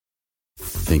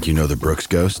Think you know the Brooks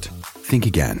Ghost? Think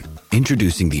again.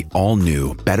 Introducing the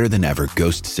all-new, better-than-ever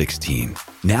Ghost 16.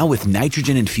 Now with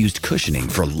nitrogen-infused cushioning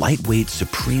for lightweight,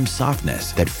 supreme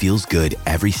softness that feels good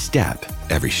every step,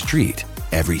 every street,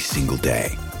 every single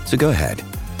day. So go ahead,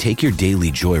 take your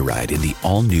daily joyride in the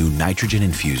all-new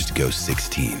nitrogen-infused Ghost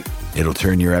 16. It'll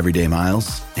turn your everyday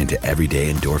miles into everyday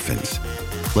endorphins.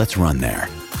 Let's run there.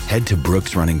 Head to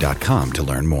brooksrunning.com to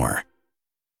learn more.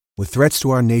 With threats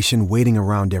to our nation waiting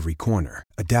around every corner,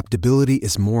 adaptability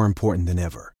is more important than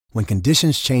ever. When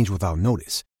conditions change without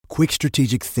notice, quick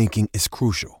strategic thinking is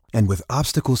crucial. And with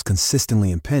obstacles consistently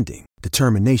impending,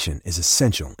 determination is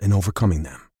essential in overcoming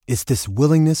them. It's this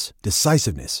willingness,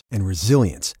 decisiveness, and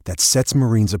resilience that sets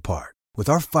Marines apart. With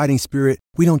our fighting spirit,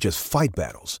 we don't just fight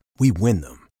battles, we win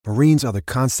them. Marines are the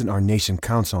constant our nation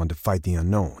counts on to fight the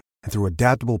unknown. And through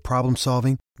adaptable problem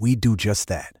solving, we do just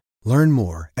that. Learn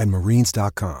more at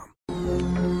marines.com.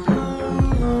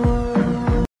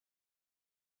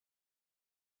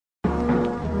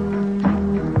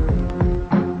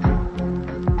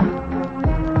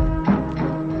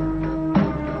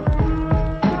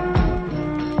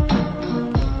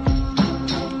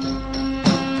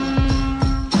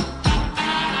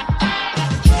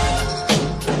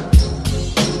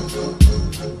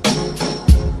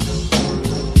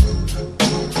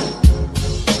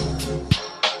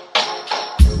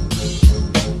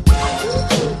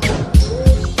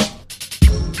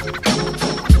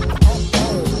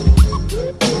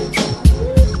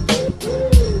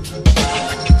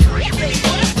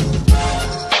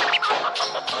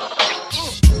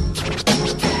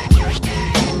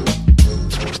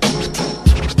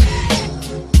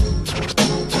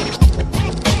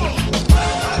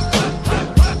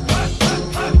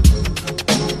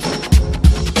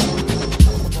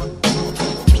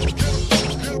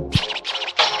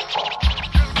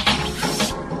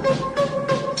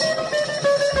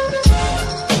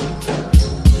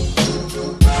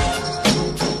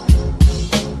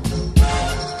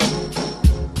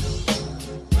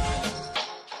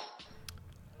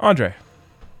 Andre.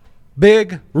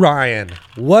 Big Ryan.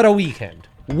 What a weekend.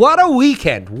 What a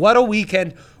weekend. What a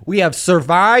weekend. We have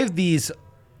survived these.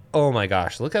 Oh my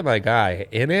gosh. Look at my guy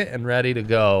in it and ready to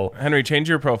go. Henry, change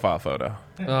your profile photo.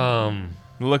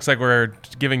 It looks like we're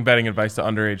giving betting advice to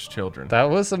underage children. That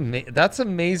was that's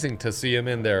amazing to see him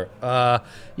in there.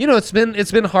 It's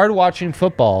been hard watching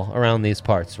football around these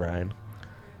parts, Ryan.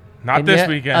 Not this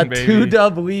weekend, baby. A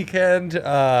 2-dub weekend.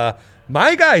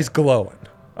 My guy's glowing.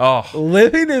 Oh,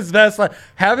 living his best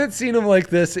life. Haven't seen him like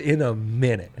this in a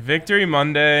minute. Victory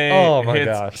Monday. Oh my hits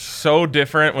gosh, so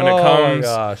different when it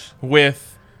comes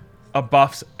with a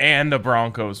Buffs and a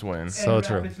Broncos win. So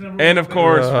true. And of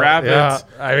course, Rapids,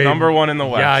 number one in the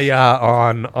West.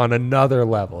 On another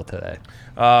level today.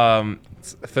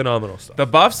 It's phenomenal stuff. The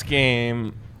Buffs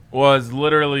game was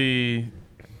literally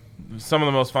some of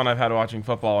the most fun I've had watching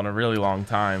football in a really long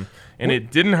time, and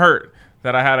it didn't hurt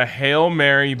that I had a Hail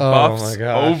Mary Buffs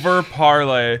over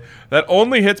parlay that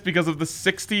only hits because of the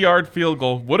 60-yard field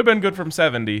goal. Would have been good from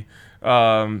 70.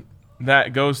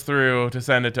 That goes through to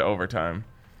send it to overtime.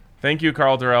 Thank you,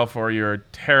 Carl Durrell, for your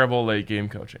terrible late game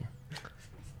coaching.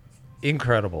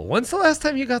 Incredible. When's the last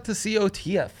time you got to see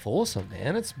OT at Folsom,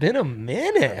 man? It's been a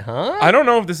minute, huh? I don't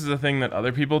know if this is a thing that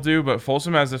other people do, but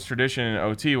Folsom has this tradition in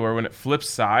OT where when it flips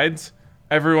sides,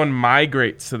 everyone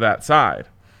migrates to that side.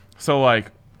 So,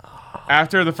 like,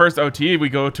 after the first OT, we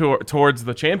go towards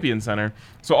the Champion Center.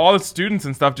 So all the students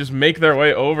and stuff just make their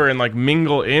way over and like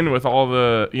mingle in with all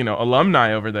the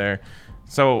alumni over there.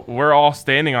 So we're all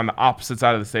standing on the opposite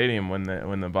side of the stadium when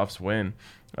the Buffs win.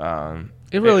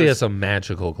 It really is a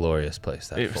magical, glorious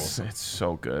place. It's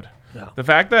so good. Yeah. The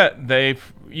fact that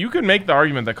you could make the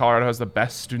argument that Colorado has the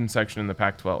best student section in the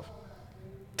Pac-12.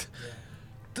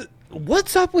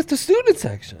 What's up with the student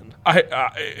section?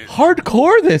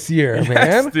 Hardcore this year, yes,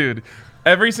 man. Dude.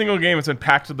 Every single game has been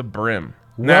packed to the brim.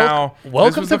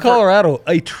 Welcome to Colorado,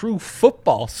 a true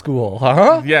football school,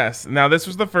 huh? Yes. Now, this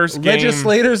was the first game.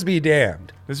 Legislators be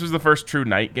damned. This was the first true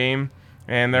night game,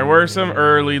 and there were some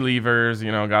early leavers,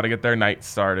 got to get their night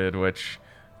started, which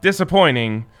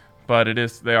disappointing, but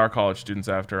they are college students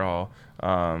after all.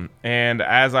 And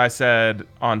as I said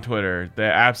on Twitter, they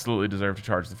absolutely deserve to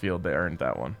charge the field. They earned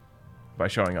that one by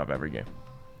showing up every game.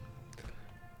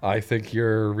 I think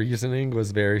your reasoning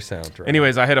was very sound. Right?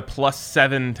 Anyways, I hit a plus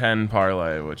 710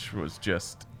 parlay, which was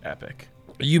just epic.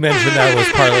 You mentioned that was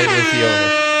parlay with the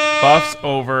over. Buffs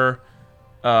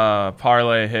over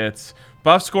parlay hits.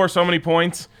 Buffs score so many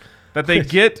points that they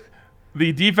get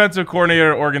the defensive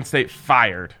coordinator at Oregon State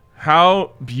fired.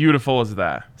 How beautiful is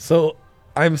that? So,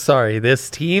 I'm sorry. This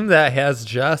team that has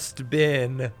just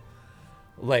been,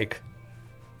 like,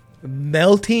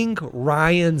 melting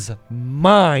Ryan's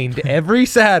mind every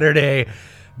Saturday.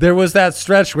 There was that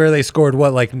stretch where they scored,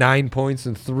 9 points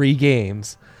in 3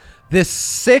 games. This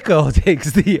sicko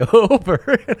takes the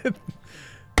over.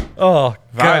 Oh,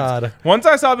 God. Vibes. Once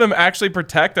I saw them actually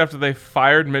protect after they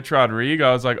fired Mitch Rodriguez,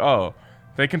 I was like, oh,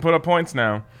 they can put up points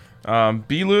now.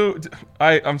 Belu,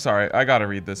 I'm sorry. I got to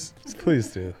read this.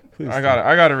 Please do. I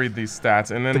got to read these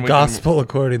stats. And then the gospel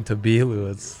according to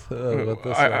Belu.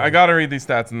 I got to read these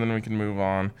stats and then we can move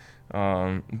on.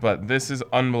 But this is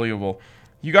unbelievable.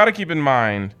 You got to keep in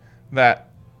mind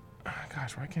that,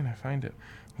 gosh, why can't I find it?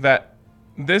 That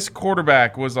this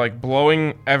quarterback was like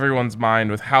blowing everyone's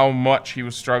mind with how much he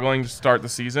was struggling to start the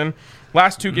season.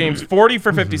 Last 2 games, 40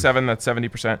 for 57, that's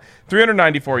 70%,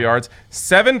 394 yards,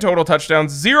 7 total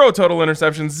touchdowns, 0 total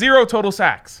interceptions, 0 total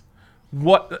sacks.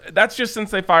 That's just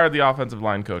since they fired the offensive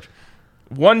line coach.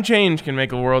 One change can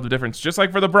make a world of difference, just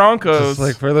like for the Broncos.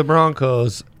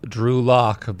 Drew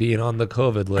Lock being on the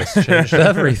COVID list changed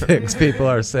everything, people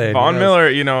are saying. Von Miller,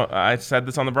 I said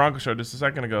this on the Broncos show just a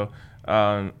second ago.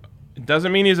 It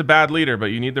doesn't mean he's a bad leader, but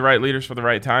you need the right leaders for the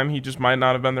right time. He just might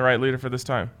not have been the right leader for this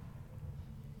time.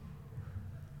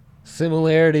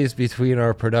 Similarities between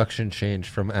our production change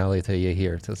from Ali to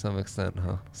Yahir to some extent,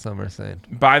 huh? Some are saying.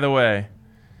 By the way,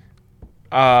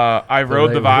 I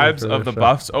rode the vibes of the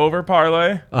Buffs over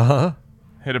parlay.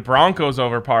 Hit a Broncos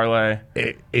over parlay.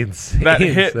 Insane. That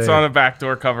hits on a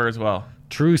backdoor cover as well.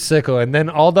 True sicko. And then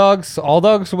All Dogs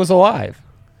was alive.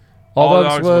 All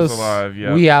Dogs was alive,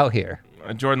 yeah. We out here.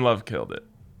 Jordan Love killed it.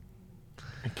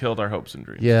 He killed our hopes and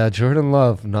dreams. Yeah, Jordan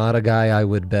Love, not a guy I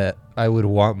would bet I would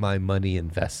want my money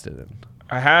invested in.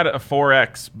 I had a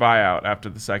 4X buyout after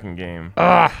the second game.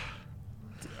 I'm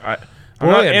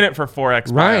not in it for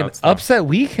 4X Ryan, buyouts. Though. Upset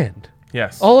weekend.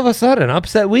 Yes. All of a sudden,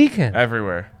 upset weekend.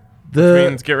 Everywhere. Which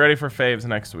means get ready for faves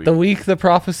next week. The week the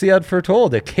prophecy had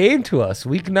foretold. It came to us,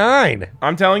 week 9.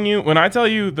 I'm telling you, when I tell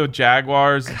you the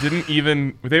Jaguars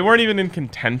they weren't even in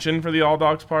contention for the All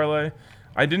Dogs parlay.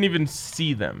 I didn't even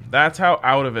see them. That's how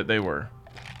out of it they were.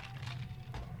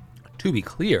 To be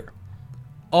clear,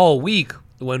 all week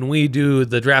when we do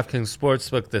the DraftKings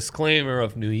Sportsbook disclaimer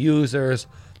of new users,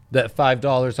 that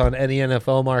 $5 on any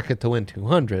NFL market to win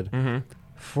 $200,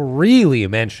 freely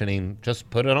mentioning just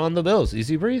put it on the Bills,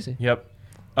 easy breezy. Yep.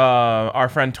 Our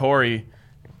friend Tori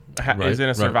is in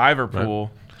a survivor pool.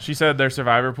 Right. She said their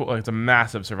survivor pool, it's a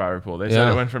massive survivor pool.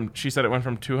 She said it went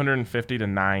from 250 to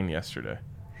 9 yesterday.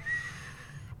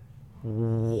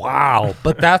 Wow.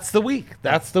 But that's the week.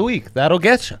 That'll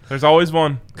get you. There's always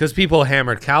one. Because people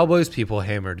hammered Cowboys, people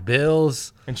hammered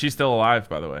Bills. And she's still alive,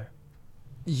 by the way.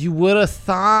 You would have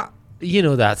thought,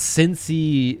 that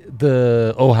Cincy,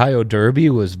 the Ohio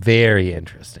Derby was very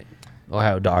interesting.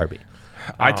 Ohio Derby.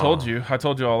 I told you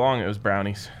all along it was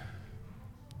brownies.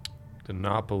 Did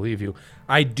not believe you.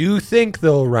 I do think,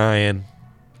 though, Ryan,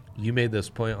 you made this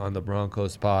point on the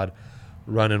Broncos pod,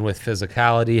 running with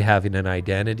physicality, having an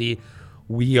identity.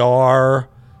 We are,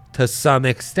 to some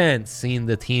extent, seeing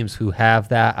the teams who have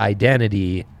that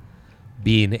identity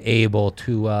being able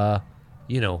to,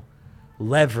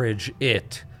 leverage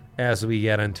it as we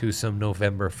get into some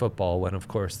November football when, of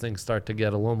course, things start to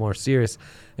get a little more serious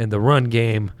and the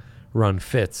run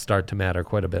fits start to matter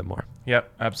quite a bit more.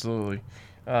 Yep, absolutely.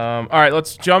 All right,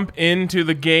 let's jump into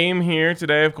the game here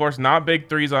today. Of course, not big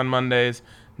threes on Mondays.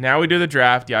 Now we do the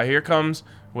draft. Yeah, here comes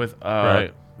with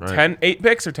 8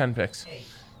 picks or 10 picks?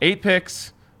 8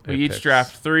 picks. We each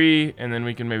draft 3, and then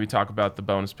we can maybe talk about the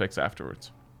bonus picks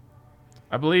afterwards.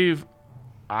 I believe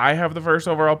I have the first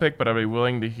overall pick, but I'd be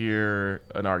willing to hear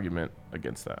an argument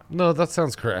against that. No, that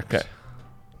sounds correct. Okay.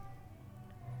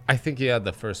 I think you had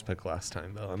the first pick last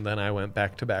time, though, and then I went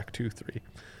back-to-back 2-3.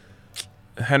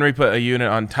 Henry put a unit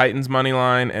on Titans money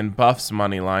line and Buffs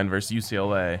money line versus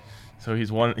UCLA, so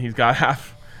he's got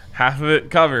half of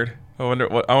it covered. I wonder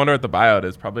what the buyout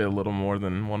is. Probably a little more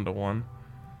than 1-1.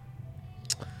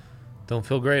 Don't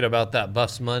feel great about that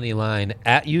Buffs money line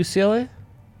at UCLA.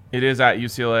 It is at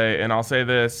UCLA, and I'll say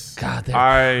this: God,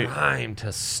 they're trying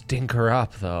to stink her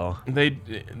up, though.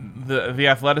 The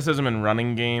athleticism and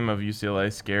running game of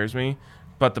UCLA scares me,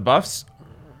 but the Buffs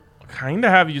kind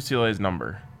of have UCLA's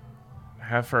number.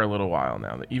 Have for a little while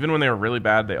now. Even when they were really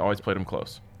bad, they always played them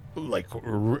close. Like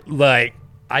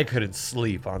I couldn't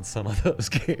sleep on some of those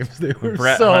games. They were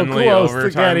Brett so Hundley close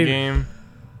overtime to getting. Game.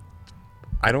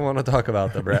 I don't want to talk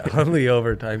about the Brett Hundley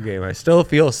overtime game. I still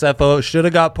feel Seppo should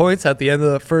have got points at the end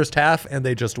of the first half, and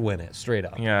they just win it straight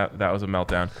up. Yeah, that was a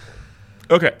meltdown.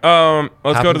 Okay,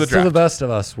 let's go to the draft. To the best of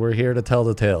us. We're here to tell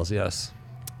the tales, yes.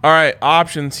 All right,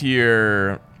 options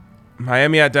here.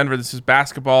 Miami at Denver. This is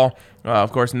basketball.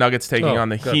 Of course, Nuggets taking on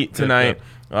the Heat tonight.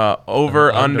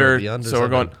 Over, under. So we're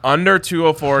going under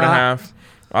 204.5.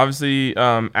 Obviously,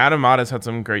 Adam Madas had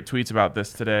some great tweets about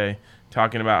this today,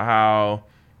 talking about how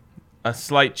a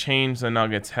slight change the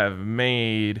Nuggets have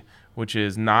made, which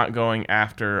is not going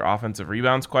after offensive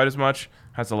rebounds quite as much,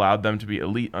 has allowed them to be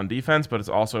elite on defense, but it's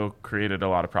also created a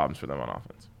lot of problems for them on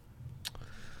offense.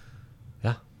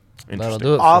 Yeah. That'll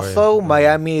do it also,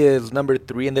 Miami is number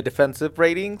 3 in the defensive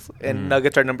ratings, and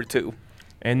Nuggets are number 2.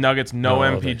 And Nuggets no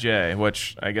MPJ,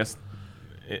 which I guess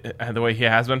the way he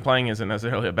has been playing isn't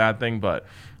necessarily a bad thing, but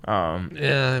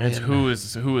it's who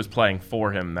is playing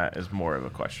for him that is more of a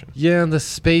question. Yeah, and the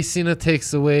spacing it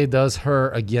takes away does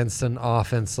hurt against an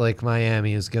offense like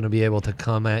Miami, who's going to be able to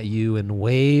come at you in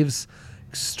waves,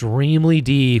 extremely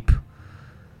deep.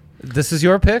 This is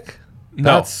your pick? No.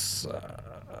 That's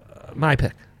my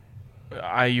pick.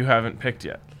 You haven't picked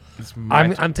yet. It's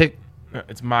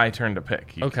It's my turn to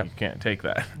pick. You can't take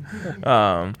that.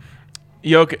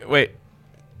 Jokic, wait.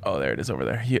 Oh, there it is over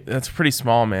there. That's pretty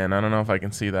small, man. I don't know if I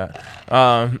can see that.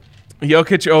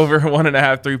 Jokic over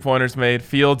 1.5 3-pointers made.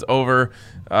 Fields over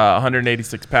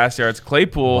 186 pass yards.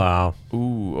 Claypool,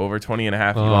 over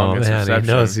 20.5 longest reception. He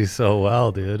knows you so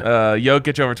well, dude.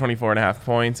 Jokic over 24.5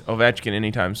 points. Ovechkin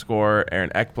anytime score. Aaron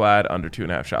Ekblad under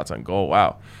 2.5 shots on goal.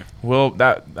 Wow. Where did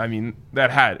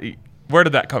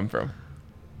that come from?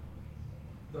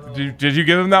 Did you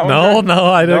give him that one? No,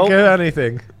 I didn't get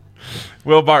anything.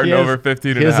 Will Barton over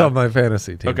 15.5. He's on my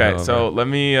fantasy team. Okay, so let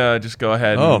me just go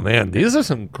ahead. Oh, man. These are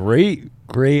some great.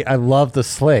 I love the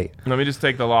slate. Let me just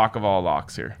take the lock of all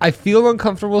locks here. I feel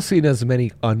uncomfortable seeing as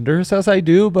many unders as I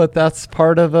do, but that's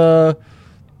part of the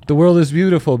world is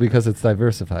beautiful because it's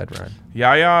diversified, Ryan.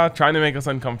 Yeah, trying to make us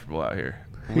uncomfortable out here.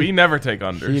 We never take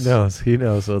unders. He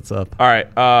knows what's up. All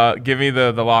right, give me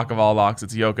the lock of all locks.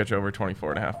 It's Jokic over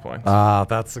 24.5 points.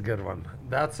 That's a good one.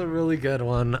 That's a really good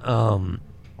one.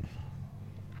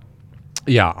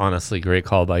 Yeah, honestly, great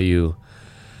call by you,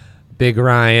 Big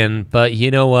Ryan. But you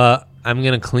know what? I'm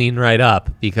going to clean right up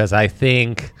because I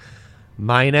think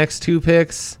my next 2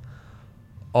 picks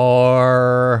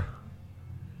are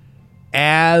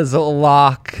as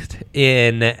locked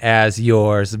in as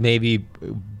yours, maybe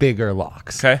bigger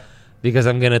locks. Okay. Because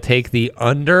I'm going to take the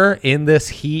under in this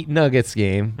Heat Nuggets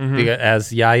game, because,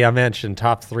 as Yaya mentioned,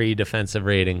 top 3 defensive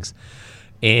ratings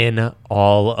in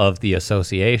all of the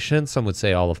association. Some would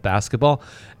say all of basketball.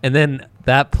 And then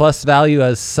that plus value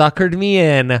has suckered me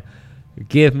in.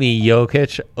 Give me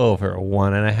Jokic over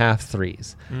 1.5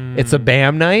 threes. It's a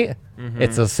BAM night.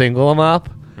 It's a single him up.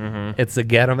 It's a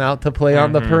get him out to play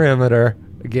on the perimeter.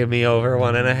 Give me over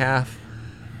 1.5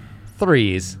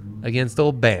 threes against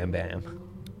old Bam Bam.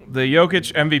 The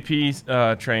Jokic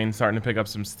MVP train starting to pick up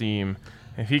some steam.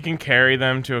 If he can carry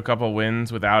them to a couple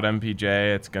wins without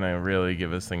MPJ, it's going to really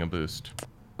give this thing a boost.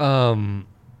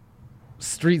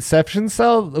 Streetception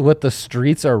cell, what the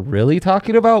streets are really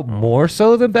talking about, more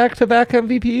so than back-to-back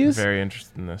MVPs, very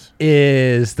interested in this,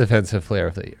 is Defensive Player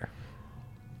of the Year.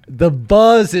 The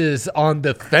buzz is on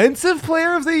Defensive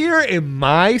Player of the Year in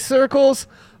my circles.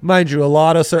 Mind you,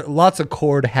 lots of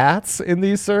cord hats in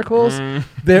these circles.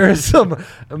 There is some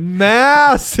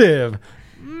massive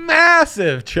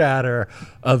chatter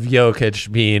of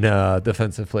Jokic being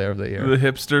Defensive Player of the Year. The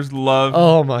hipsters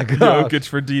love my God. Jokic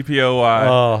for DPOY.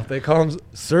 Oh, they call him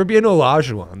Serbian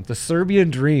Olajuwon, the Serbian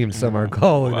dream, some are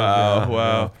calling him.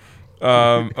 Wow.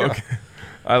 Okay.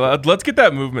 Let's get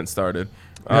that movement started.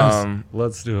 Yes,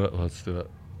 let's do it.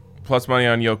 Plus money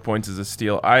on Jokic points is a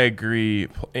steal. I agree,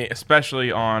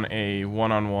 especially on a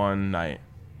one-on-one night.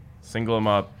 Single him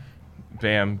up,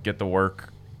 bam, get the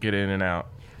work, get in and out.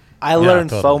 I learned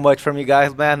so much from you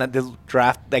guys, man. At this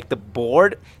draft, like the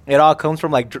board, it all comes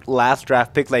from like last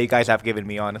draft picks that you guys have given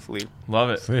me, honestly.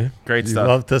 Love it. See? Great stuff.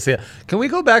 Love to see it. Can we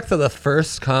go back to the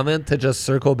first comment to just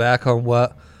circle back on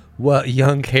what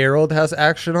young Harold has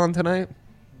action on tonight?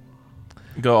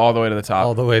 Go all the way to the top.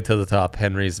 All the way to the top.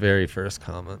 Henry's very first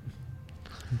comment.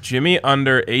 Jimmy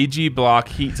under, AG block,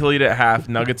 Heat to lead at half,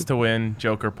 Nuggets to win,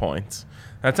 Joker points.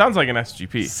 That sounds like an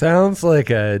SGP. Sounds like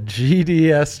a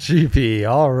GDSGP.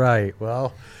 All right.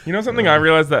 Well, you know something I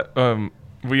realized that I'm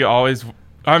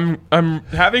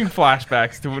having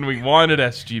flashbacks to when we wanted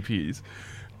SGPs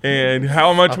and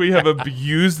how much we have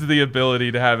abused the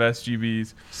ability to have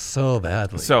SGBs so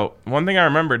badly. So one thing I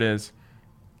remembered is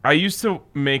I used to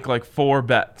make like 4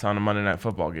 bets on a Monday Night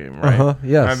Football game, right?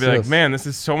 Yes. And I'd be like, man, this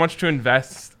is so much to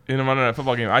invest in a Monday Night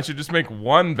Football game. I should just make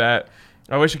 1 bet.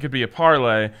 I wish it could be a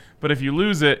parlay, but if you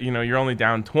lose it, you're only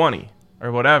down 20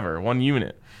 or whatever, 1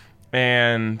 unit.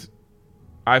 And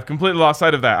I've completely lost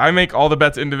sight of that. I make all the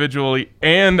bets individually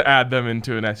and add them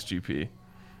into an SGP.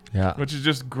 Yeah. Which is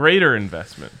just greater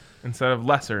investment instead of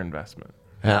lesser investment.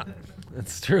 Yeah,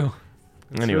 it's true.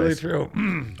 It's Anyways. really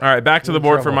true. All right, back to the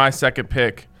board for my second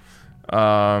pick.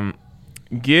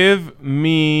 Give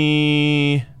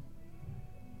me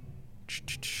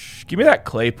that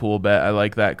Claypool bet. I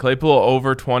like that. Claypool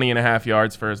over 20.5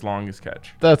 yards for his longest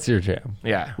catch. That's your jam.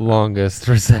 Yeah. Longest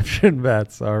reception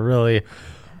bets are really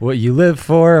what you live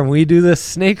for, and we do this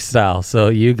snake style, so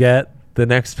you get the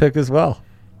next pick as well.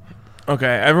 Okay,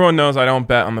 everyone knows I don't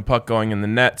bet on the puck going in the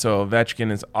net, so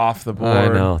Ovechkin is off the board. I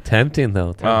know. Tempting,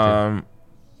 though. So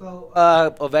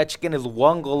Ovechkin is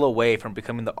 1 goal away from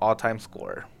becoming the all-time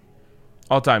scorer.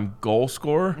 All-time goal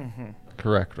scorer? Mm-hmm.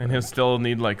 Correct. And he'll still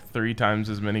need like 3 times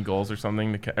as many goals or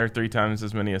something, or 3 times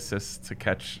as many assists to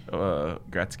catch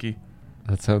Gretzky.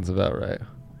 That sounds about right.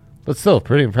 But still,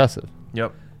 pretty impressive.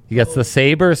 Yep. He gets the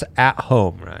Sabres at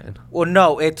home, Ryan. Well,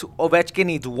 no, Ovechkin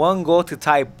needs 1 goal to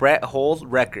tie Brett Hull's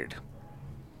record.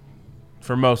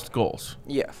 For most goals.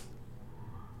 Yes.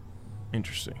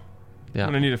 Interesting. Yeah.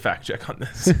 I'm going to need a fact check on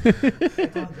this.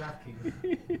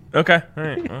 Okay. All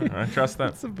right. Well, I trust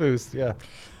that. That's a boost, yeah.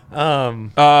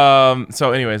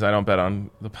 So anyways, I don't bet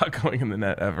on the puck going in the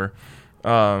net ever.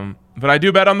 But I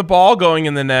do bet on the ball going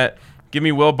in the net. Give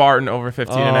me Will Barton over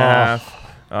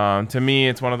 15.5. To me,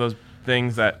 it's one of those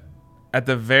things that at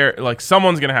the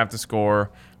someone's going to have to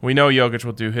score. We know Jokic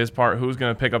will do his part. Who's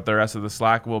going to pick up the rest of the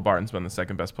slack? Will Barton's been the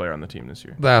second best player on the team this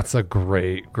year. That's a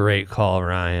great call,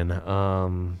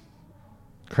 Ryan.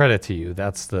 Credit to you.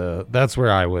 That's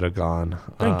where I would have gone.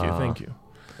 Thank you.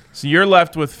 So you're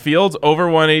left with Fields over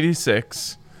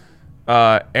 186,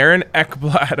 Aaron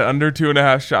Ekblad under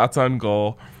 2.5 shots on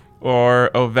goal,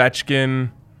 or Ovechkin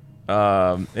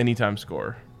anytime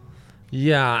score.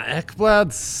 Yeah,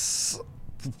 Ekblad's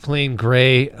playing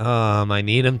great. I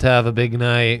need him to have a big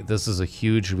night. This is a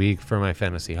huge week for my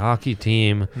fantasy hockey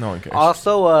team. No one cares.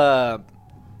 Also,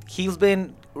 he's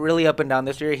been really up and down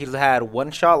this year. He's had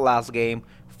 1 shot last game,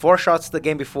 4 shots the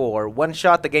game before, 1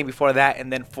 shot the game before that,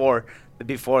 and then 4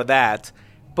 before that.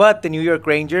 But the New York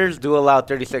Rangers do allow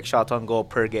 36 shots on goal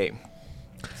per game.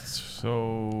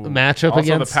 So a matchup also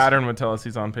against the pattern would tell us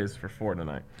he's on pace for 4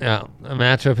 tonight. Yeah, a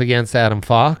matchup against Adam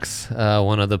Fox,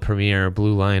 one of the premier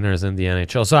blue liners in the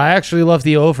NHL. So I actually love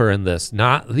the over in this,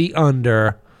 not the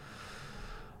under.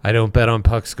 I don't bet on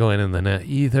pucks going in the net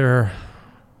either.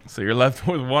 So you're left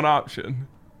with one option.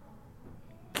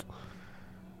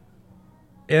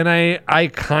 And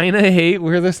I kind of hate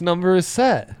where this number is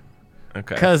set.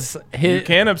 Okay. Because you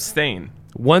can abstain.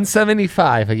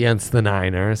 175 against the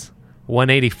Niners,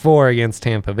 184 against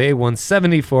Tampa Bay,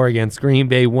 174 against Green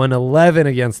Bay, 111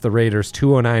 against the Raiders,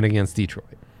 209 against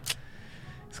Detroit.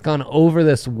 He's gone over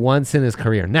this once in his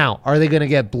career. Now, are they going to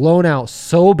get blown out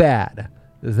so bad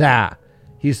that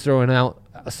he's throwing out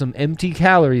some empty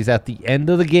calories at the end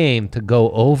of the game to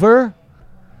go over?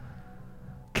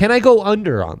 Can I go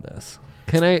under on this?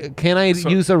 Can I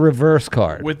use a reverse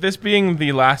card? With this being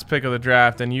the last pick of the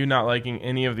draft and you not liking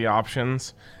any of the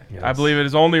options, yes. I believe it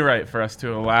is only right for us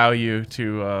to allow you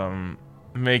to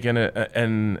make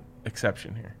an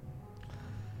exception here.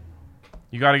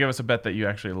 You got to give us a bet that you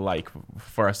actually like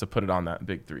for us to put it on that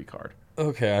big 3 card.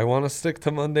 Okay, I want to stick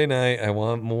to Monday night. I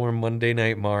want more Monday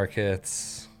night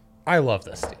markets. I love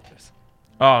the Steelers.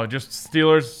 Oh, just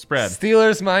Steelers spread.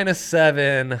 Steelers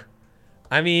 -7.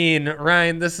 I mean,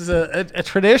 Ryan, this is a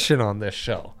tradition on this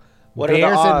show. What are the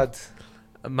odds?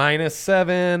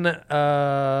 -7,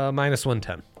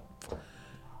 -110.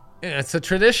 Yeah, it's a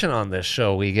tradition on this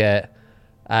show.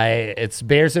 It's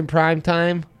Bears in prime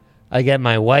time. I get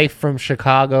my wife from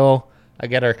Chicago. I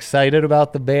get her excited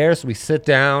about the Bears. We sit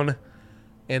down,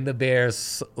 and the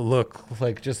Bears look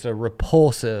like just a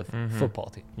repulsive football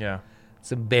team. Yeah.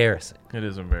 It's embarrassing. It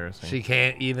is embarrassing. She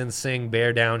can't even sing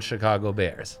 "Bear Down, Chicago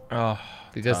Bears"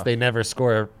 because tough. they never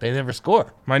score. They never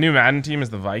score. My new Madden team is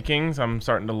the Vikings. I'm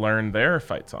starting to learn their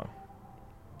fight song.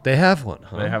 They have one,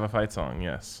 huh? They have a fight song,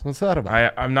 yes. What's that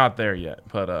about? I'm not there yet,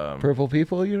 but Purple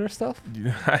people eater stuff?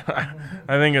 I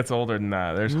think it's older than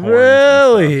that. There's horns.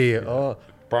 Really? And stuff.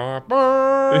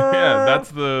 Yeah,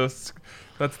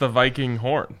 that's the Viking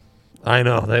horn. I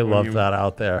know they love that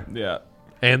out there. Yeah.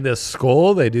 And this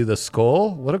skull, they do the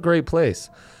skull. What a great place.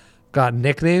 Got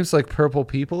nicknames like Purple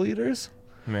People Eaters.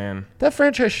 Man, That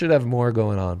franchise should have more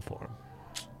going on for them.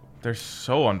 they're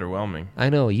so underwhelming. I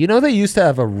know. You know they used to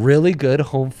have a really good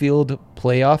home field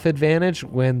playoff advantage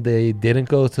when they didn't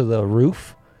go to the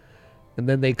roof, and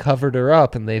then they covered her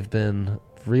up, and they've been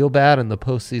real bad in the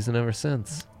postseason ever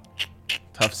since.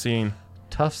 Tough scene.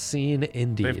 Tough scene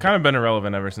indeed. They've kind of been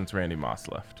irrelevant ever since Randy Moss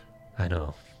left. I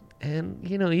know. And,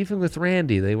 you know, even with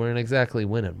Randy, they weren't exactly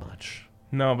winning much.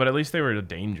 No, but at least they were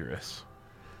dangerous.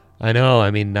 I know. I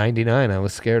mean, 99, I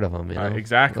was scared of him. You know?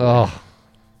 Exactly. Oh,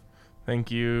 Thank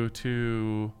you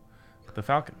to the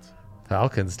Falcons.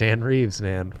 Falcons, Dan Reeves,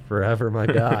 man. Forever my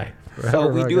guy. So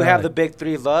we do have the big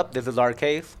threes up. This is our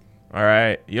case. All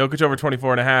right. Jokic over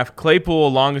 24.5.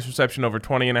 Claypool, longest reception over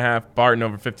 20.5. Barton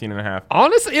over 15.5.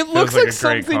 Honestly, it looks like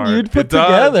something you'd put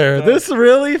together. Does. This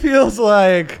really feels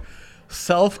like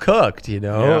self-cooked, you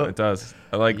know? Yeah, it does.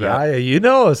 I like that. Yeah, you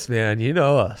know us, man. You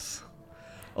know us.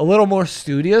 A little more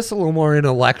studious, a little more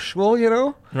intellectual, you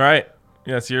know? Right.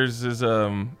 Yes, yours is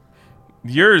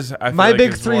yours. I feel My like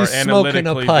big is three more is smoking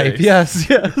a pipe. based.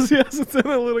 Yes. It's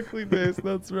analytically based.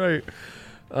 That's right.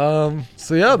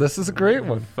 So yeah, this is a great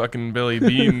one. Fucking Billy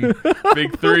Bean,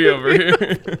 big three over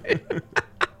here.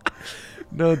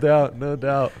 No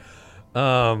doubt.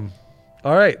 All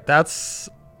right, that's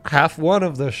half one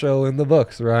of the show in the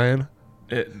books, Ryan.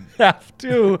 Half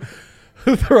two.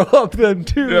 Throw up them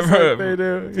twos like they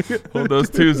do. Hold those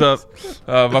twos up.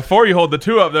 Before you hold the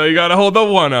two up, though, you got to hold the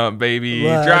one up, baby.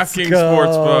 DraftKings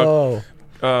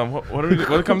Sportsbook.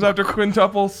 What comes after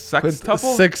quintuple?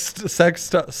 Sextuple?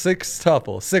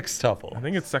 Sextuple. I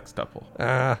think it's sextuple.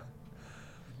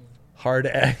 Hard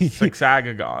A.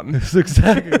 Sexagagon.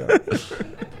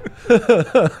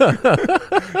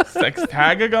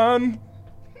 Sextagagon?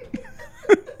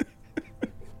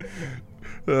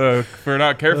 If we're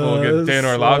not careful, we'll get Dan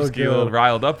Orlovsky a little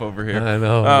riled up over here. I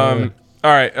know.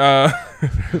 All right.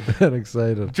 I'm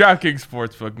excited. DraftKings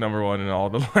Sportsbook, number one in all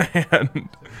the land.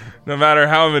 No matter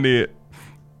how many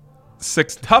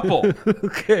sextuple.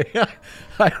 Okay.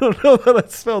 I don't know that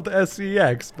it's spelled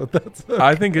SEX, but that's okay.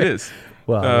 I think it is.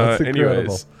 Wow, that's incredible.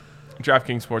 Anyways,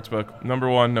 DraftKings Sportsbook, number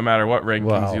one, no matter what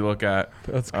rankings you look at.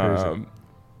 That's crazy.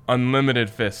 Unlimited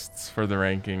fists for the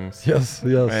rankings. Yes,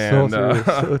 And,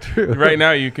 so true. Right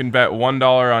now, you can bet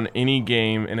 $1 on any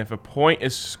game, and if a point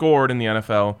is scored in the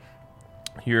NFL,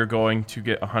 you're going to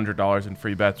get $100 in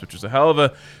free bets, which is a hell of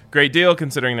a great deal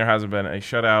considering there hasn't been a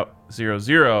shutout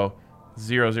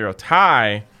 0-0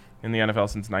 tie in the NFL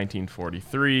since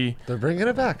 1943. They're bringing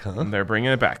it back, huh? They're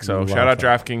bringing it back. So shout out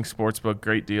DraftKings Sportsbook,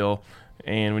 great deal.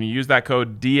 And when you use that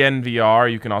code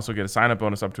DNVR, you can also get a sign-up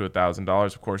bonus up to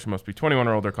 $1,000. Of course, you must be 21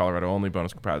 or older. Colorado only.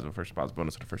 Bonus comprised of a first deposit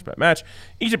bonus and a first bet match.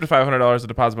 Each up to $500. The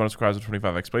deposit bonus requires a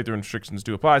 25x playthrough. Restrictions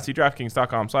do apply. See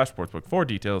DraftKings.com/sportsbook for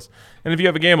details. And if you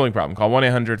have a gambling problem, call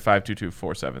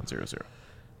 1-800-522-4700.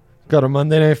 Got a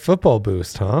Monday Night Football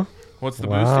boost, huh? What's the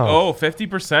boost? Oh,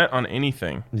 50% on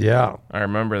anything. Yeah. I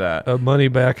remember that. Money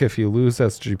back if you lose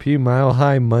SGP. Mile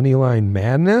High Moneyline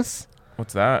Madness.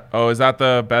 What's that? Oh, is that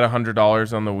the bet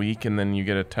 $100 on the week and then you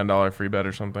get a $10 free bet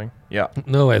or something? Yeah.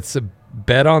 No, it's a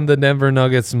bet on the Denver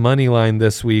Nuggets money line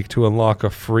this week to unlock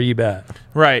a free bet.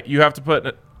 Right. You have to put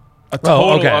a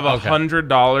total of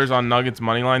 $100 on Nuggets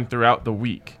money line throughout the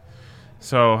week.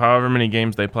 So however many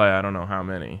games they play, I don't know how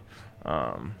many.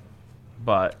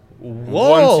 But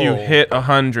once you hit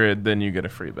 100, then you get a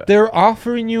free bet. They're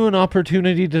offering you an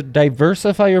opportunity to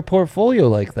diversify your portfolio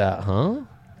like that, huh?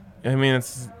 I mean,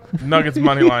 it's Nuggets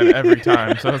money line every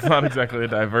time, so it's not exactly a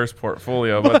diverse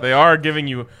portfolio, but they are giving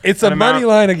you it's a money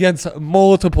line against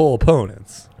multiple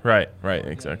opponents. Right,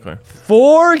 exactly.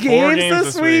 Four games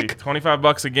this week?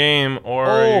 $25 a game, or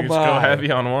you just go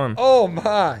heavy on one. Oh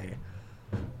my.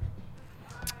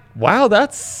 Wow,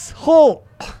 that's whole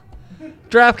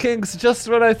DraftKings, just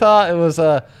what I thought. It was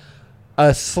a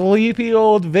sleepy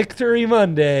old Victory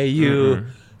Monday.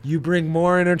 You bring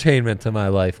more entertainment to my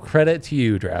life. Credit to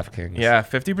you, DraftKings. Yeah,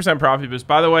 50% profit boost.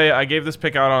 By the way, I gave this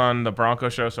pick out on the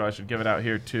Broncos show, so I should give it out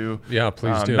here too. Yeah,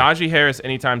 please do. Najee Harris,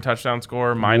 anytime touchdown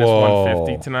score, minus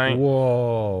 150 tonight.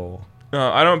 Whoa.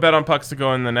 I don't bet on pucks to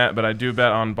go in the net, but I do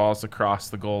bet on balls to cross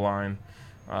the goal line.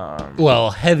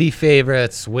 Well, heavy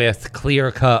favorites with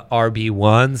clear-cut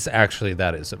RB1s. Actually,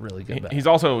 that is a really good bet. He's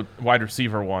also wide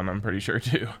receiver one, I'm pretty sure,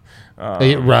 too.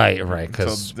 Right.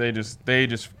 So they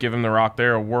just give him the rock.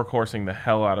 They're workhorsing the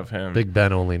hell out of him. Big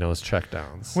Ben only knows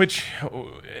checkdowns. Which,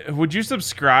 would you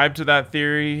subscribe to that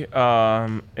theory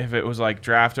if it was like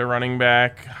draft a running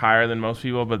back higher than most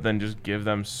people, but then just give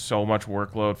them so much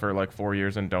workload for like 4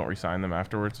 years and don't re-sign them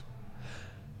afterwards?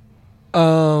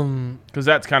 Because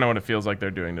that's kind of what it feels like they're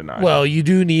doing tonight. Well, you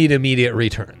do need immediate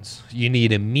returns.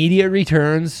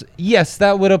 Yes,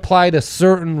 that would apply to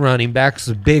certain running backs,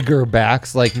 bigger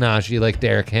backs like Najee, like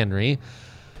Derrick Henry.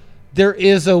 There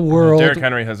is a world. Derrick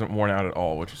Henry hasn't worn out at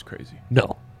all, which is crazy.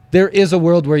 No. There is a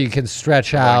world where you can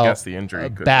stretch out I guess the injury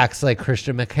backs like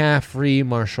Christian McCaffrey,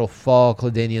 Marshall Faulk,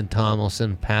 LaDainian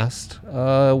Tomlinson past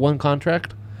one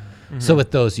contract. Mm-hmm. So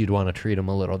with those, you'd want to treat them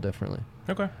a little differently.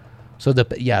 Okay. So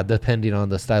depending on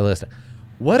the stylistic.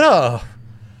 What a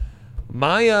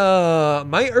My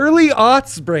early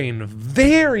aughts brain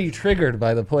very triggered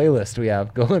by the playlist we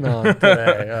have going on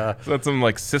today. So that's some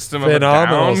like System of a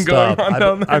Down going on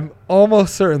down there. I'm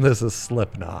almost certain this is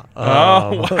Slipknot.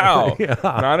 Oh wow! Yeah.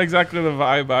 Not exactly the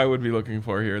vibe I would be looking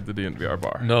for here at the DNVR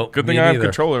bar. No, good thing I have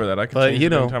control over that. I can change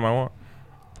it anytime I want.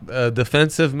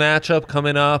 Defensive matchup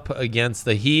coming up against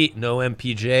the Heat. No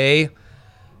MPJ.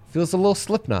 Feels a little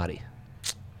Slipknotty.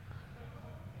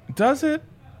 Does it?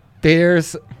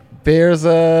 Bears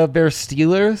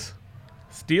Steelers.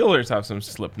 Steelers have some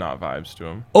Slipknot vibes to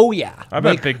them. Oh yeah, I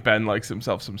bet Big Ben likes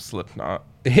himself some Slipknot.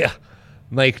 Yeah,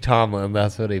 Mike Tomlin.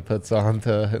 That's what he puts on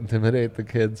to intimidate the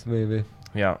kids. Maybe.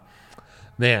 Yeah.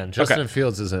 Man, Justin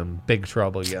Fields is in big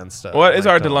trouble against. What is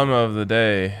our dilemma of the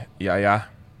day? Yeah.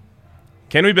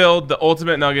 Can we build the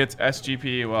Ultimate Nuggets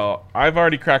SGP? Well, I've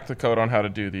already cracked the code on how to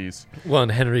do these. Well,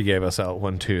 and Henry gave us out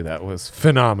one too. That was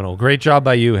phenomenal. Great job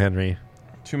by you, Henry.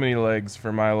 Too many legs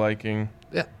for my liking.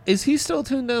 Yeah. Is he still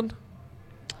tuned in?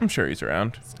 I'm sure he's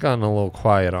around. It's gotten a little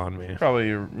quiet on me.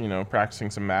 Probably, practicing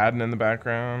some Madden in the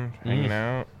background, hanging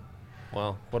out.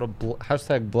 Well, what a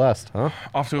hashtag blessed, huh?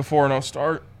 Off to a 4-0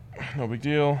 start. No big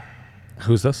deal.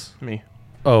 Who's this? Me.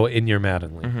 Oh, in your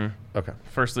Madden league. Mm-hmm. Okay.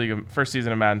 First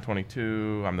season of Madden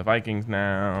 22. I'm the Vikings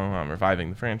now. I'm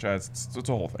reviving the franchise. It's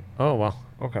a whole thing. Oh, well.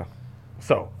 Okay.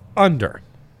 So, under.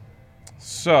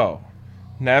 So,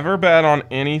 never bet on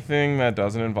anything that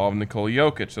doesn't involve Nikola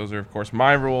Jokic. Those are, of course,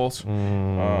 my rules.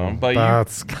 But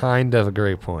that's kind of a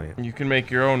great point. You can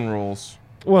make your own rules.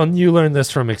 Well, and you learned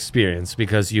this from experience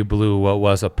because you blew what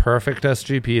was a perfect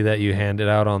SGP that you handed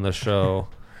out on the show.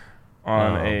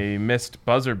 On a missed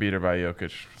buzzer beater by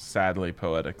Jokic, sadly,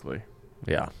 poetically.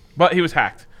 Yeah. But he was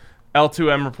hacked.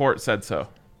 L2M report said so.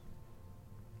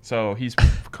 So he's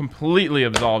completely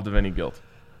absolved of any guilt.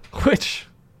 Which,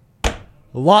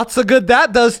 lots of good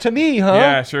that does to me, huh?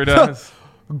 Yeah, sure does.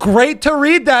 Great to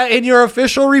read that in your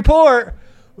official report.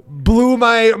 Blew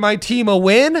my team a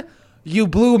win. You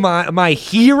blew my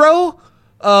hero.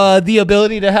 The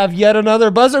ability to have yet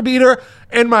another buzzer beater,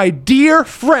 and my dear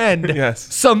friend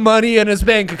some money in his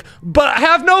bank. But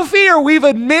have no fear, we've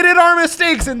admitted our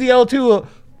mistakes in the L2.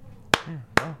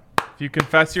 If you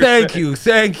confess your thank you.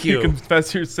 You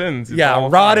confess your sins. Yeah,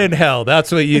 rot in hell.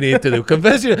 That's what you need to do.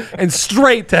 Confess your and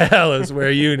straight to hell is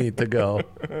where you need to go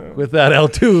with that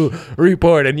L2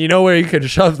 report. And you know where you can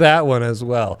shove that one as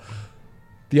well.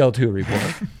 The L2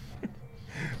 report.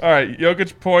 All right,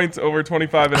 Jokic points over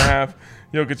 25.5.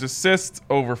 Jokic assists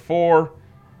over 4.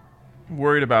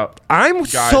 Worried about I'm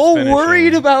so finishing.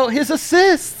 Worried about his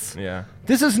assists. Yeah.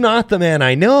 This is not the man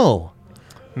I know.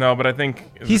 No, but I think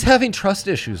he's having trust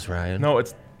issues, Ryan.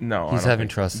 He's having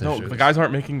trust issues. No, the guys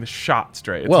aren't making the shot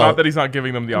straight. It's not that he's not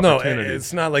giving them the opportunity. No,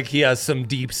 it's not like he has some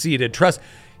deep-seated trust.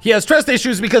 He has trust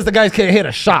issues because the guys can't hit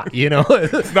a shot, you know?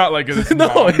 It's not like it's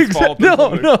his fault.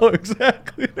 No,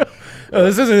 exactly. No,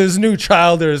 this isn't his new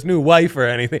child or his new wife or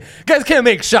anything. Guys can't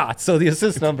make shots, so the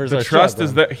assist numbers are The trust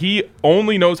is that he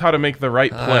only knows how to make the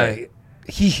right play.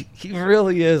 He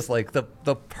really is like the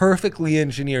perfectly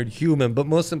engineered human, but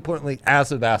most importantly,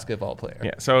 as a basketball player.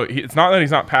 Yeah, so it's not that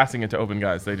he's not passing it to open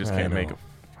guys. They just can't make a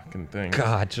fucking thing.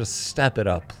 God, just step it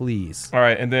up, please. All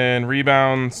right, and then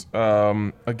rebounds.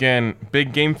 Again,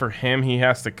 big game for him. He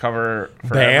has to cover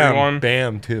for everyone.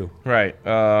 Bam, too. Right.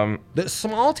 The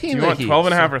small team. Do you want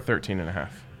 12.5 or 13.5?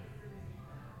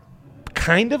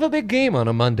 Kind of a big game on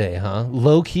a Monday, huh?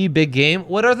 Low-key big game.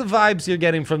 What are the vibes you're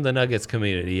getting from the Nuggets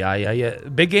community? Yeah.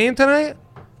 Big game tonight?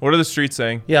 What are the streets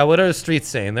saying? Yeah, what are the streets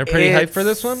saying? They're pretty hyped for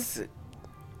this one?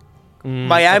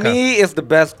 Miami is the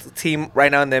best team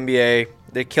right now in the NBA.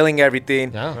 They're killing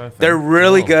everything. Yeah. They're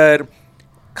really good.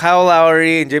 Kyle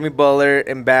Lowry and Jimmy Butler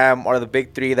and Bam are the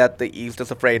big three that the East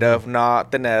is afraid of,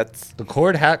 not the Nets. The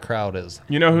Cord Hat crowd is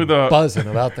buzzing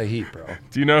about the Heat, bro.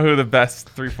 Do you know who the best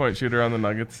three-point shooter on the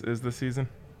Nuggets is this season?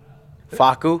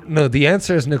 Facu? No, the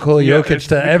answer is Nikola Jokic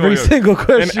to every single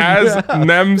question. And as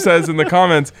Nem says in the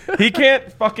comments, he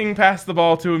can't fucking pass the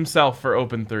ball to himself for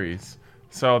open threes.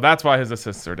 So that's why his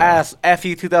assists are down. As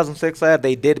FU 2006 said,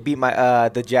 they did beat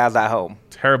the Jazz at home.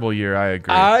 Terrible year, I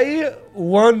agree. I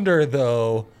wonder,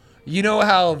 though, you know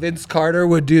how Vince Carter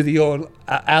would do the old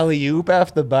alley-oop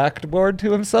off the backboard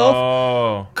to himself?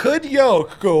 Oh. Could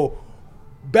Jokic go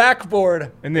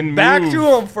backboard and then back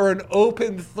to him for an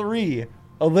open three?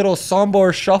 A little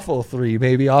Sombor shuffle three,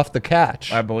 maybe off the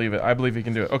catch. I believe it. I believe he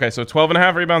can do it. Okay, so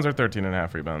 12.5 rebounds or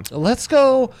 13.5 rebounds? Let's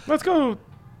go 12.5.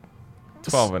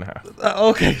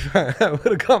 Okay, I would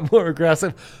have got more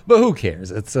aggressive, but who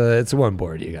cares? It's one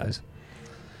board, you guys.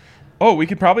 Oh, we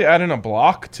could probably add in a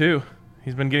block too.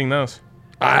 He's been getting those.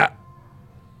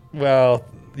 Well,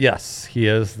 Yes, he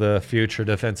is the future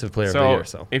defensive player of the year.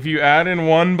 So if you add in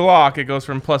one block, it goes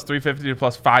from plus 350 to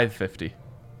plus 550.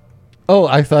 Oh,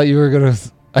 I thought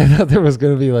there was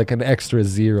gonna be like an extra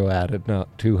 0 added,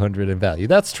 not 200 in value.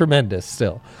 That's tremendous.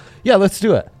 Still, yeah, let's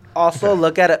do it. Also,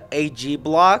 look at AG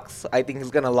blocks. I think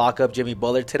he's gonna lock up Jimmy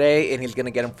Butler today, and he's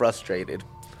gonna get him frustrated.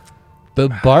 The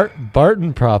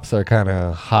Barton props are kind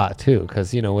of hot too,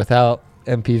 because without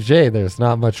MPJ, there's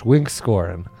not much wing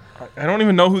scoring. I don't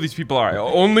even know who these people are. I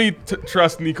only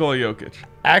trust Nikola Jokic.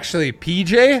 Actually,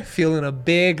 PJ feeling a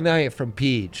big night from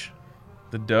Peach.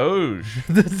 The Doge.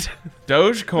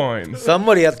 Dogecoin.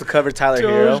 Somebody has to cover Tyler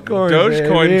Hero.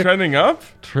 Dogecoin trending up?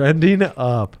 Trending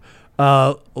up.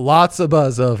 Lots of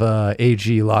buzz of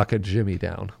AG locking Jimmy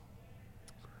down.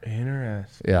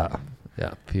 Interesting. Yeah.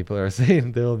 Yeah. People are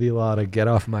saying there'll be a lot of get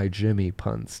off my Jimmy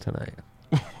puns tonight.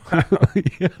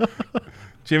 Yeah.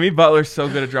 Jimmy Butler's so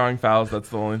good at drawing fouls. That's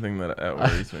the only thing that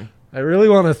worries me. I really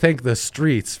want to thank the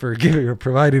streets for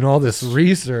providing all this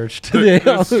research today.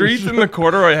 The streets in the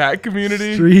corduroy hat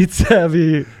community. Streets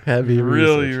heavy really,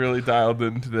 research. really dialed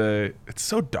in today. It's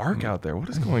so dark out there. What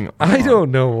is going on? I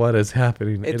don't know what is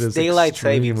happening. It's daylight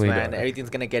savings, man. Everything's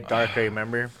gonna get darker.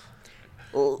 Remember?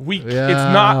 It's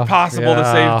not possible to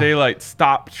save daylight.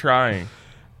 Stop trying.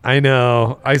 I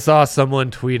know. I saw someone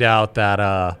tweet out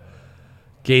that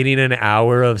gaining an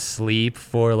hour of sleep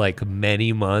for like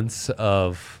many months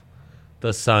of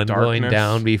the sun going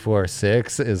down before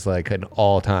 6 is like an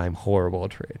all-time horrible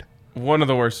trade. One of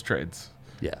the worst trades.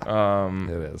 Yeah,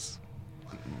 it is.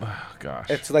 Oh,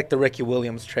 gosh. It's like the Ricky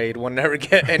Williams trade. We'll never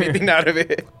get anything out of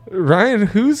it. Ryan,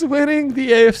 who's winning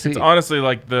the AFC? It's honestly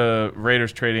like the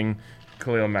Raiders trading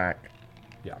Khalil Mack.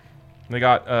 Yeah. They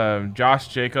got Josh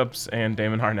Jacobs and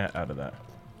Damon Arnett out of that.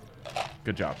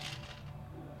 Good job.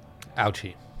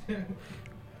 Ouchie. Yeah.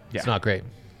 It's not great.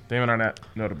 Damon Arnett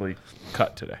notably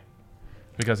cut today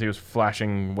because he was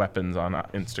flashing weapons on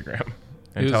Instagram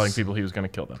and telling people he was going to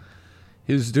kill them.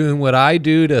 He was doing what I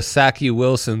do to Sacky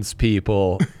Wilson's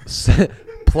people,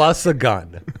 plus a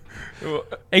gun.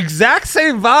 Exact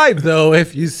same vibe, though,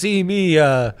 if you see me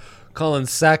calling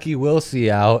Sacky Wilsey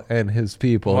out and his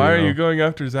people. Why are you going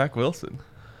after Zach Wilson?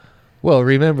 Well,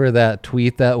 remember that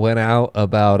tweet that went out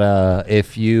about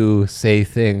if you say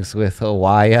things with a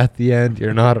Y at the end,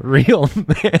 you're not a real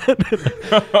man.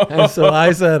 And so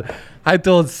I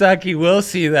told Sacky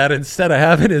Wilsey that instead of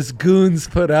having his goons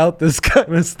put out this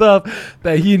kind of stuff,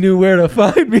 that he knew where to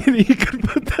find me and he could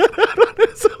put that out on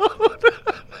his own.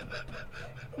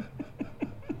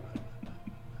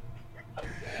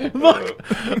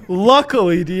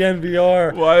 Luckily,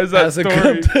 DNVR Why is that hasn't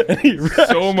come to any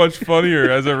so much funnier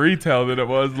as a retell than it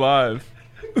was live?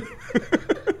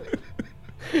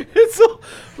 It's all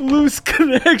loose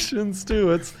connections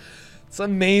too. It's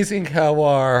amazing how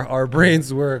our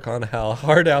brains work on how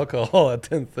hard alcohol at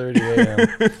 10:30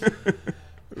 a.m.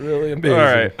 Really amazing. All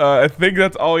right, I think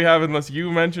that's all we have. Unless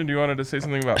you mentioned you wanted to say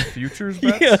something about futures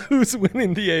bets. Yeah, who's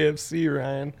winning the AFC,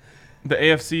 Ryan? The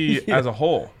AFC as a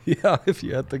whole. Yeah, if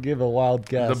you had to give a wild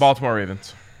guess. The Baltimore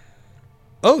Ravens.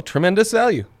 Oh, tremendous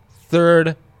value.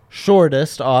 Third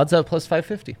shortest odds at plus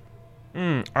 550.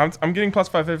 I'm getting plus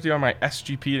 550 on my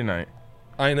SGP tonight.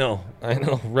 I know.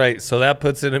 Right. So that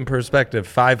puts it in perspective.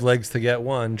 5 legs to get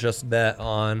one. Just bet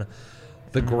on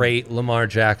the great Lamar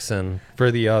Jackson for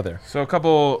the other. So a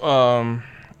couple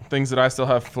things that I still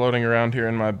have floating around here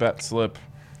in my bet slip.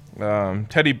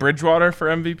 Teddy Bridgewater for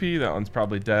MVP. That one's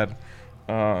probably dead.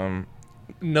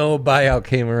 No buyout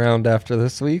came around after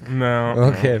this week? No.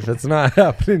 Okay, if it's not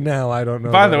happening now, I don't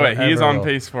know. By the way, he is on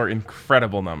pace for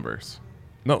incredible numbers.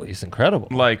 No, he's incredible.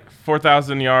 Like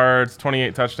 4,000 yards,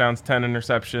 28 touchdowns, 10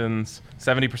 interceptions,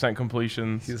 70%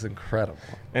 completions. He's incredible.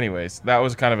 Anyways, that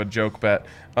was kind of a joke bet.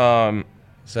 Jerry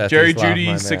Jeudy,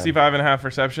 65.5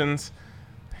 receptions.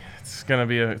 It's gonna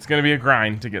be a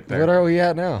grind to get there. What are we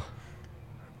at now?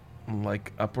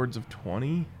 Like upwards of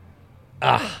 20.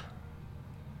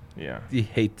 Yeah. You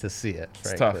hate to see it.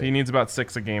 It's tough. He needs about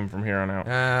 6 a game from here on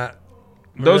out.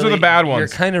 Those are the bad ones.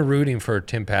 You're kind of rooting for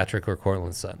Tim Patrick or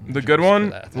Cortland Sutton. The good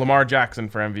one, Lamar Jackson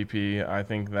for MVP. I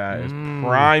think that is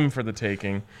prime for the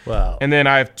taking. Wow. And then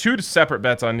I have 2 separate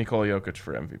bets on Nikola Jokic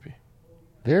for MVP.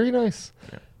 Very nice.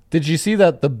 Yeah. Did you see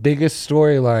that the biggest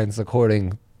storylines,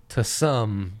 according to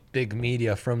some big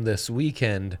media from this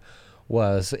weekend,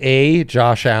 was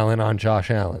Josh Allen on Josh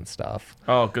Allen stuff.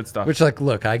 Oh, good stuff. Which,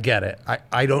 look, I get it.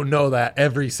 I don't know that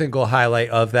every single highlight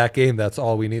of that game, that's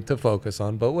all we need to focus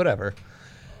on, but whatever.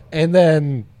 And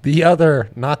then the other,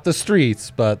 not the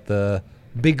streets, but the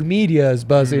big media is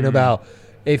buzzing about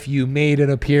if you made an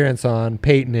appearance on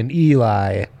Peyton and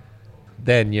Eli,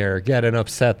 then you're getting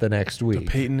upset the next week. The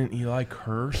Peyton and Eli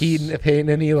curse. Peyton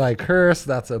and Eli curse.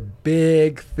 That's a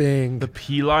big thing. The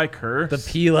Peli curse.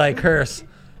 The Peli curse.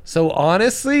 So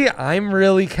honestly, I'm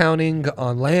really counting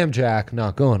on Lambjack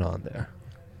not going on there.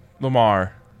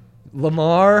 Lamar,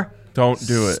 don't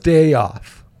do it. Stay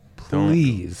off,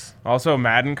 please. Also,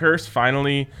 Madden curse.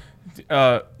 Finally,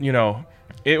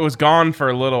 it was gone for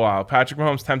a little while. Patrick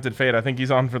Mahomes tempted fate. I think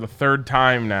he's on for the third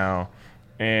time now.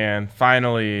 And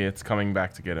finally, it's coming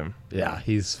back to get him. Yeah,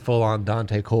 he's full on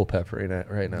Dante Culpepper in it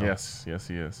right now. Yes, he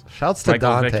is. Shouts to Michael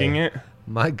Dante. Vicking it.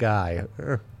 My guy.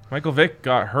 Michael Vick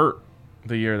got hurt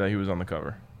the year that he was on the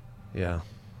cover. Yeah.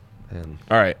 And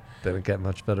all right. Didn't get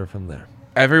much better from there.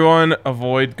 Everyone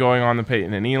avoid going on the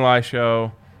Peyton and Eli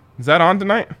show. Is that on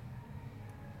tonight?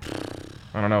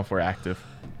 I don't know if we're active.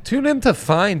 Tune in to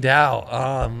find out.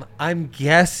 I'm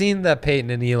guessing that Peyton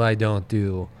and Eli don't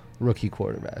do rookie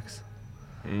quarterbacks.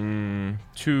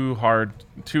 Too hard,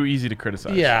 too easy to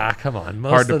criticize. Yeah, come on.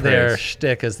 Most of their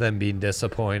shtick is them being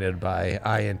disappointed by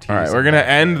INTs. All right, we're going to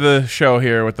end the show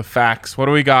here with the facts. What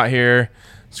do we got here?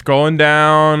 Scrolling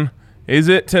down. Is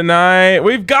it tonight?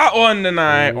 We've got one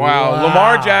tonight. Wow.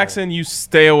 Lamar Jackson, you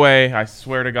stay away. I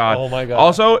swear to God. Oh, my God.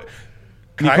 Also,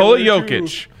 Nikola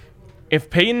Jokic,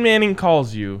 if Peyton Manning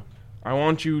calls you, I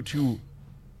want you to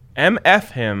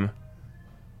MF him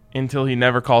until he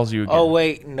never calls you again. Oh,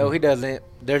 wait. No, he doesn't.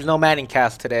 There's no Manning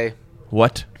cast today.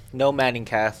 What? No Manning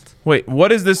cast. Wait,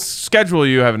 what is this schedule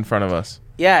you have in front of us?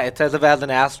 Yeah, it says if it has an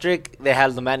asterisk, they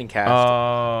has the Manning cast.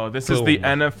 Oh, this is the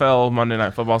NFL Monday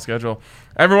Night Football schedule.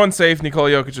 Everyone's safe. Nikola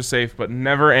Jokic is safe, but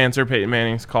never answer Peyton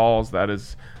Manning's calls. That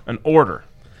is an order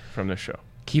from this show.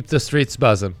 Keep the streets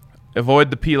buzzing.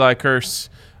 Avoid the Peli curse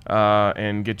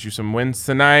and get you some wins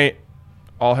tonight.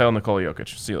 All hail Nikola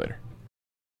Jokic. See you later.